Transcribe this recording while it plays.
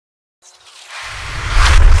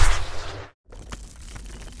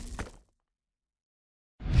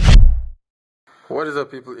What is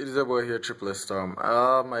up, people? It is your boy here, Triple Storm.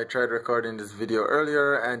 I tried recording this video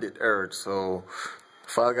earlier and it errored, so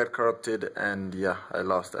file got corrupted and yeah, I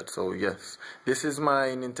lost that. So yes, this is my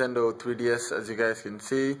Nintendo 3DS. As you guys can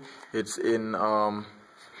see, it's in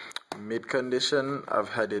mid condition. I've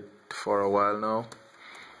had it for a while now,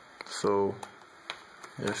 so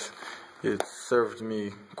yes, it served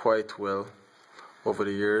me quite well over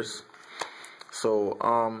the years. So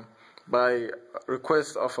by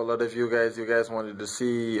request of a lot of you guys wanted to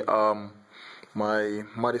see my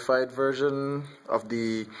modified version of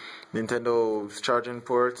the Nintendo's charging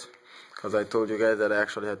port, because I told you guys that I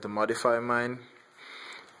actually had to modify mine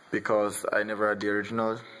because I never had the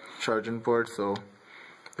original charging port. So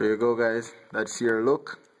there you go, guys. That's your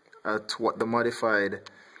look at what the modified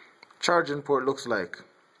charging port looks like.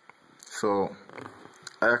 So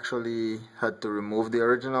I actually had to remove the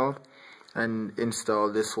original and install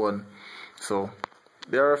this one. So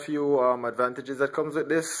there are a few advantages that comes with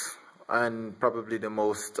this, and probably the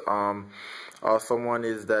most awesome one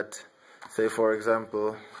is that, say for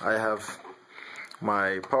example, I have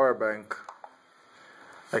my power bank.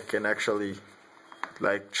 I can actually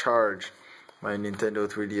like charge my Nintendo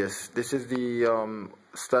 3DS. This is the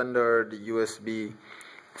standard USB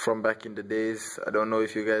from back in the days. I don't know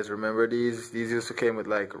if you guys remember these. These used to came with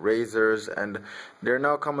like razors, and they're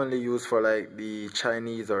now commonly used for like the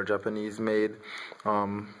Chinese or Japanese made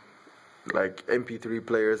like MP3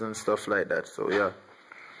 players and stuff like that. So yeah,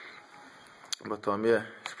 but yeah,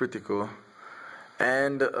 it's pretty cool.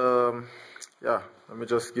 And yeah, let me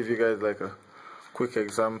just give you guys like a quick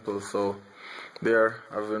example. So there,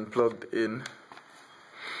 I've been plugged in.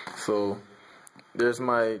 So there's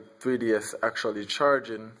my 3DS actually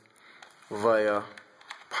charging via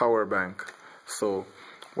power bank. So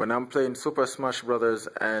when I'm playing Super Smash Brothers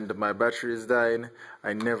and my battery is dying,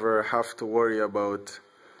 I never have to worry about,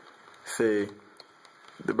 say,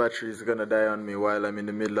 the battery is gonna die on me while I'm in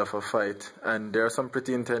the middle of a fight. And there are some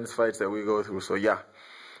pretty intense fights that we go through, so yeah,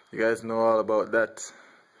 you guys know all about that.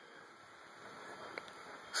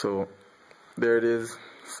 So there it is,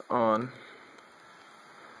 it's on.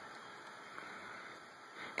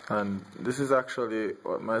 And this is actually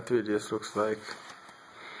what my 3DS looks like.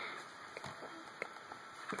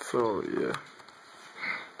 So yeah,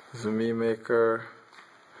 this is the Mii Maker.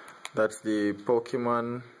 That's the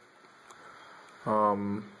Pokemon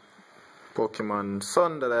Pokemon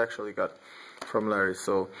Sun that I actually got from Larry.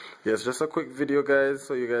 So yes, just a quick video, guys,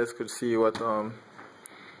 so you guys could see what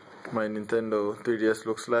my Nintendo 3DS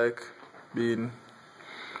looks like.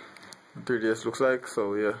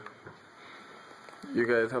 So yeah, you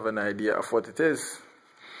guys have an idea of what it is.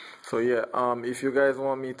 So yeah, if you guys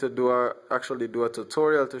want me to actually do a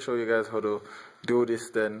tutorial to show you guys how to do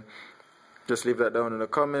this, then just leave that down in the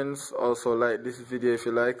comments. Also, like this video if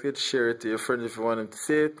you liked it, share it to your friends if you wanted to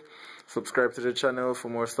see it, subscribe to the channel for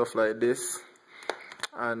more stuff like this,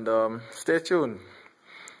 and stay tuned.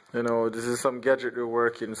 You know, this is some gadgetry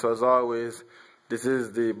working. So as always, this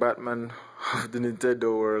is the Batman of the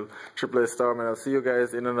Nintendo world, Triple Storm, and I'll see you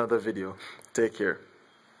guys in another video. Take care.